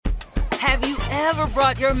Have you ever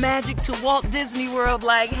brought your magic to Walt Disney World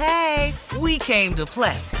like, hey, we came to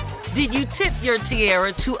play? Did you tip your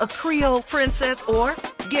tiara to a Creole princess or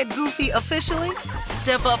get goofy officially?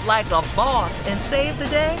 Step up like a boss and save the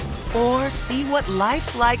day? Or see what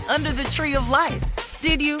life's like under the tree of life?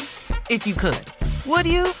 Did you? If you could. Would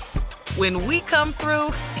you? When we come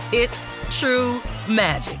through, it's true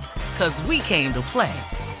magic. 'Cause we came to play.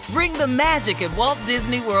 Bring the magic at Walt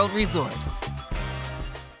Disney World Resort.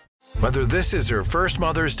 Whether this is her first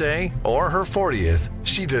Mother's Day or her 40th,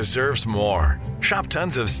 she deserves more. Shop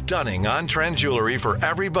tons of stunning on-trend jewelry for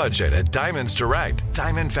every budget at Diamonds Direct.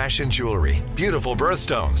 Diamond fashion jewelry, beautiful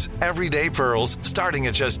birthstones, everyday pearls starting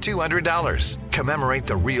at just $200. Commemorate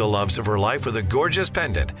the real loves of her life with a gorgeous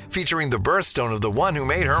pendant featuring the birthstone of the one who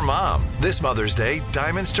made her mom. This Mother's Day,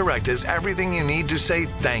 Diamonds Direct is everything you need to say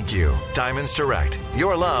thank you. Diamonds Direct,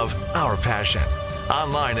 your love, our passion.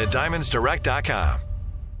 Online at diamondsdirect.com.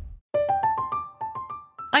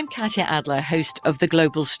 I'm Katya Adler, host of The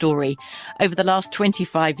Global Story. Over the last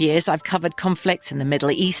 25 years, I've covered conflicts in the Middle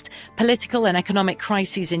East, political and economic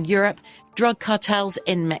crises in Europe, drug cartels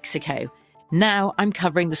in Mexico. Now I'm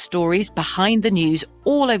covering the stories behind the news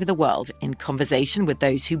all over the world in conversation with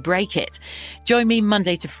those who break it. Join me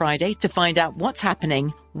Monday to Friday to find out what's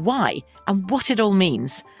happening, why, and what it all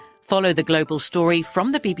means. Follow The Global Story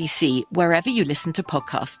from the BBC wherever you listen to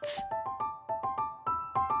podcasts.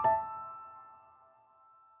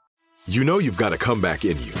 You know you've got a comeback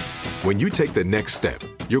in you. When you take the next step,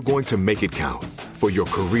 you're going to make it count. For your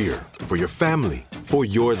career, for your family, for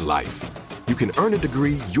your life. You can earn a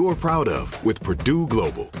degree you're proud of with Purdue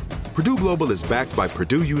Global. Purdue Global is backed by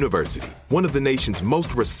Purdue University, one of the nation's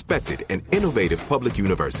most respected and innovative public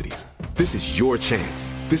universities. This is your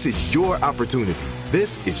chance. This is your opportunity.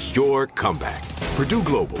 This is your comeback. Purdue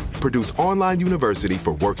Global, Purdue's online university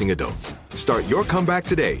for working adults. Start your comeback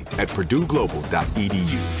today at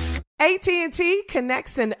purdueglobal.edu. AT&T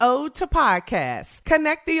connects an ode to podcasts.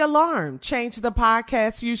 Connect the alarm. Change the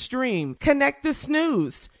podcast you stream. Connect the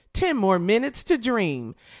snooze. 10 more minutes to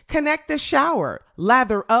dream. Connect the shower.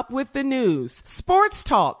 Lather up with the news. Sports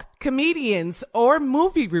talk, comedians, or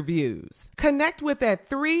movie reviews. Connect with that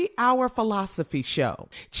 3-hour philosophy show.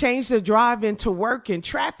 Change the drive into work and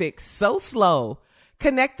traffic so slow.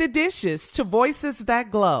 Connect the dishes to voices that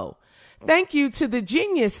glow. Thank you to the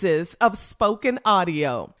geniuses of spoken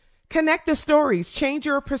audio. Connect the stories, change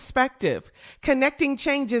your perspective. Connecting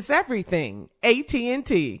changes everything.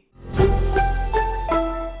 AT&T.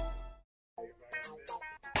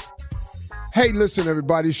 Hey, listen,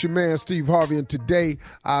 everybody. It's your man, Steve Harvey, and today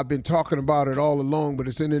I've been talking about it all along, but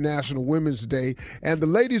it's International Women's Day. And the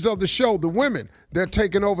ladies of the show, the women, they're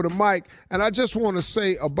taking over the mic. And I just want to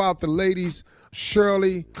say about the ladies,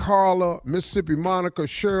 Shirley, Carla, Mississippi Monica,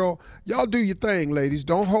 Cheryl, y'all do your thing, ladies.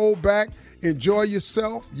 Don't hold back. Enjoy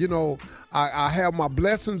yourself. You know, I have my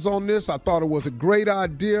blessings on this. I thought it was a great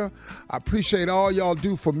idea. I appreciate all y'all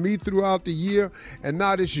do for me throughout the year. And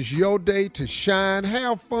now this is your day to shine.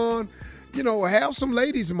 Have fun. You know, have some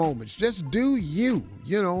ladies moments. Just do you,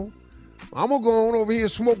 you know. I'm going to go on over here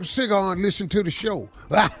and smoke a cigar and listen to the show.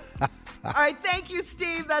 All right, thank you,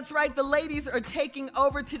 Steve. That's right. The ladies are taking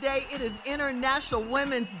over today. It is International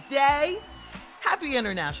Women's Day. Happy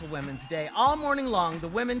International Women's Day. All morning long, the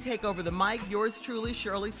women take over the mic. Yours truly,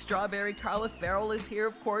 Shirley Strawberry. Carla Farrell is here,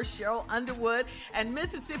 of course. Cheryl Underwood. And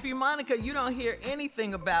Mississippi Monica, you don't hear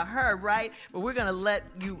anything about her, right? But we're going to let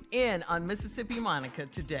you in on Mississippi Monica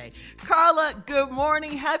today. Carla, good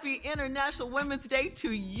morning. Happy International Women's Day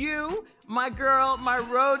to you. My girl, my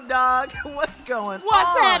road dog, what's going on?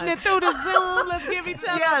 What's happening through the Zoom? Let's give each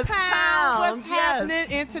other Yes, a pound. What's yes.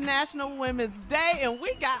 happening? International Women's Day, and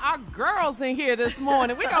we got our girls in here this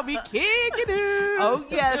morning. We're going to be kicking it. Oh,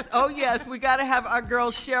 yes. We got to have our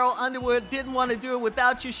girl, Cheryl Underwood. Didn't want to do it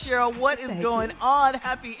without you, Cheryl. What is going on?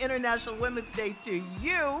 Happy International Women's Day to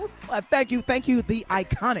you. Well, thank you, the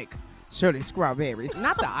iconic Shirley Strawberries.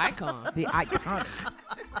 Not the icon. The iconic.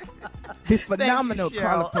 The phenomenal Cheryl.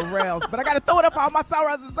 Carla Perez. But I got to throw it up on my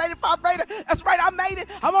Sorrows and say it if I made it. That's right, I made it.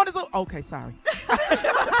 I'm on the Zoom. Okay, sorry.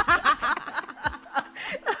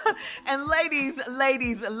 And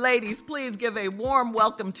ladies, please give a warm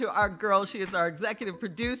welcome to our girl. She is our executive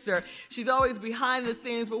producer. She's always behind the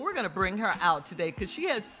scenes, but we're going to bring her out today because she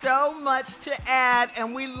has so much to add,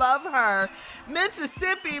 and we love her.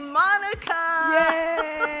 Mississippi Monica.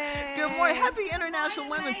 Yay. Good morning. Happy International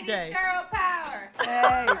Women's Day. Girl power.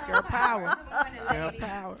 Hey, girl power. Girl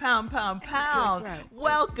power. Pound. That's right.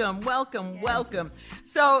 Welcome.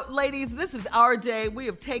 So, ladies, this is our day. We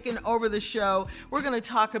have taken over the show. We're going to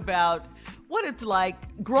talk about what it's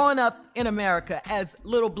like growing up in America as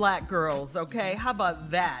little black girls, okay? How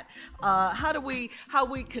about that? How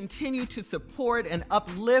we continue to support and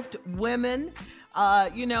uplift women.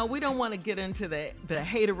 We don't want to get into the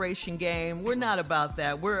hateration game. We're not about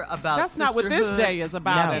that. We're about That's not what this day is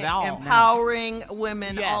about at all. Empowering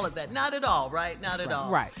women, Yes. all of that. Not at all, right? Not at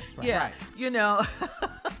all. Right. Yeah. Right.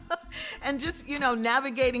 And just,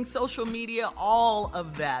 navigating social media, all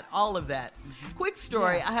of that. Quick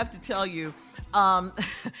story, I have to tell you,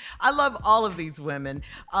 I love all of these women.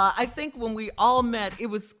 I think when we all met, it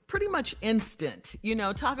was pretty much instant.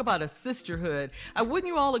 Talk about a sisterhood. Wouldn't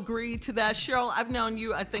you all agree to that? Cheryl, I've known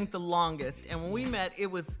you, I think, the longest. And when we met, it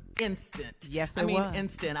was instant. Yes, it was.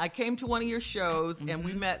 Instant. I came to one of your shows and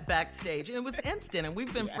we met backstage, and it was instant, and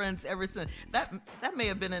we've been friends ever since. That may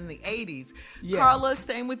have been in the 80s. Yes. Carla,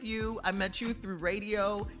 same with you. I met you through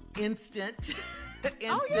radio, instant.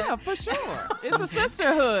 Oh, yeah, for sure. It's a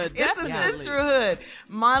sisterhood. It's definitely. a sisterhood.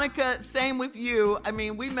 Monica, same with you. I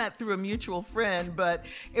mean, we met through a mutual friend, but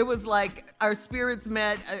it was like our spirits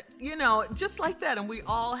met, just like that. And we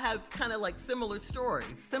all have kind of like similar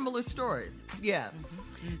stories. Yeah.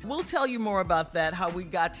 We'll tell you more about that, how we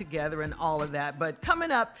got together and all of that. But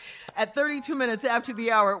coming up at 32 minutes after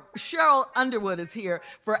the hour, Cheryl Underwood is here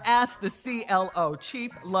for Ask the CLO,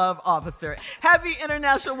 Chief Love Officer. Happy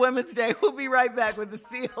International Women's Day. We'll be right back with the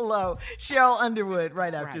CLO, Cheryl Underwood,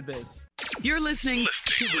 right after this. You're listening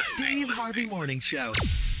to the Steve Harvey Morning Show.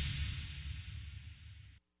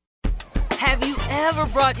 Have you ever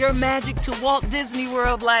brought your magic to Walt Disney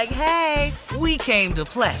World like, hey, we came to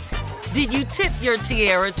play? Did you tip your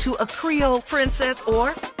tiara to a Creole princess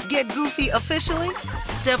or get goofy officially?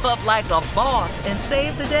 Step up like a boss and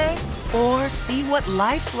save the day? Or see what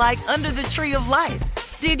life's like under the tree of life?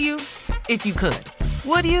 Did you? If you could.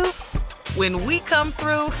 Would you? When we come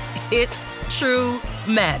through, it's true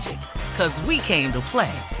magic. 'Cause we came to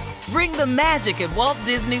play. Bring the magic at Walt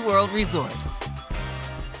Disney World Resort.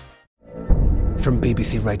 From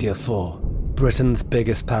BBC Radio 4, Britain's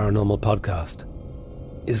biggest paranormal podcast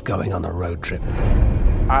is going on a road trip.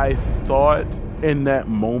 I thought in that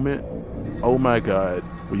moment, oh my God,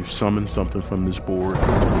 we've summoned something from this board.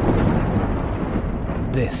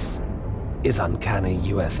 This is Uncanny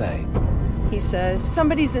USA. He says,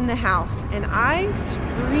 somebody's in the house, and I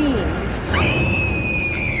screamed.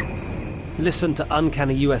 Listen to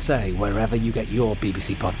Uncanny USA wherever you get your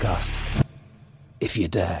BBC podcasts, if you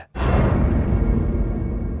dare.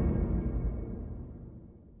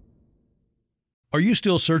 Are you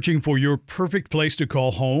still searching for your perfect place to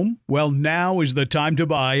call home? Well, now is the time to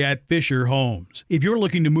buy at Fisher Homes. If you're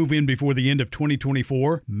looking to move in before the end of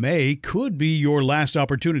 2024, May could be your last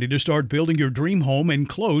opportunity to start building your dream home and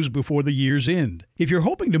close before the year's end. If you're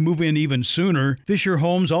hoping to move in even sooner, Fisher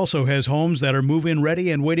Homes also has homes that are move-in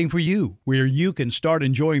ready and waiting for you, where you can start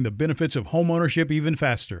enjoying the benefits of homeownership even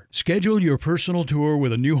faster. Schedule your personal tour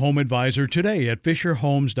with a new home advisor today at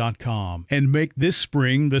FisherHomes.com and make this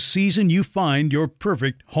spring the season you find your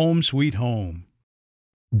perfect home sweet home.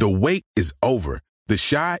 The wait is over. The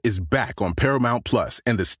Chi is back on Paramount Plus,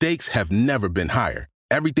 and the stakes have never been higher.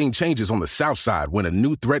 Everything changes on the South Side when a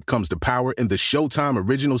new threat comes to power in the Showtime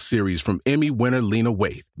original series from Emmy winner Lena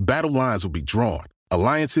Waithe. Battle lines will be drawn,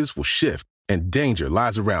 alliances will shift, and danger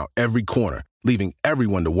lies around every corner, leaving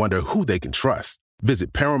everyone to wonder who they can trust.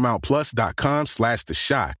 Visit ParamountPlus.com/The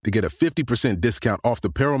Chi to get a 50% discount off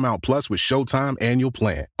the Paramount Plus with Showtime annual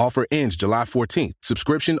plan. Offer ends July 14th.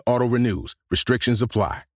 Subscription auto-renews. Restrictions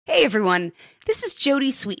apply. Hey, everyone. This is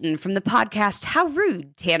Jody Sweeten from the podcast How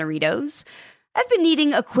Rude, Tanneritos. I've been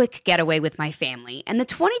needing a quick getaway with my family, and the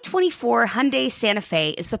 2024 Hyundai Santa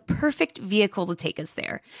Fe is the perfect vehicle to take us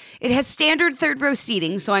there. It has standard third-row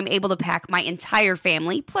seating, so I'm able to pack my entire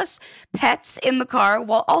family, plus pets, in the car,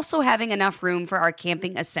 while also having enough room for our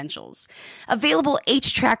camping essentials. Available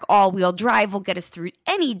H-Track all-wheel drive will get us through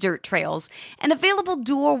any dirt trails, and available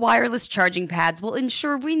dual wireless charging pads will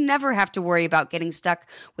ensure we never have to worry about getting stuck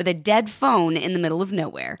with a dead phone in the middle of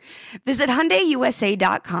nowhere. Visit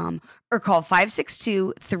HyundaiUSA.com or call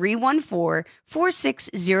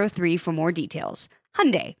 562-314-4603 for more details.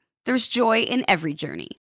 Hyundai, there's joy in every journey.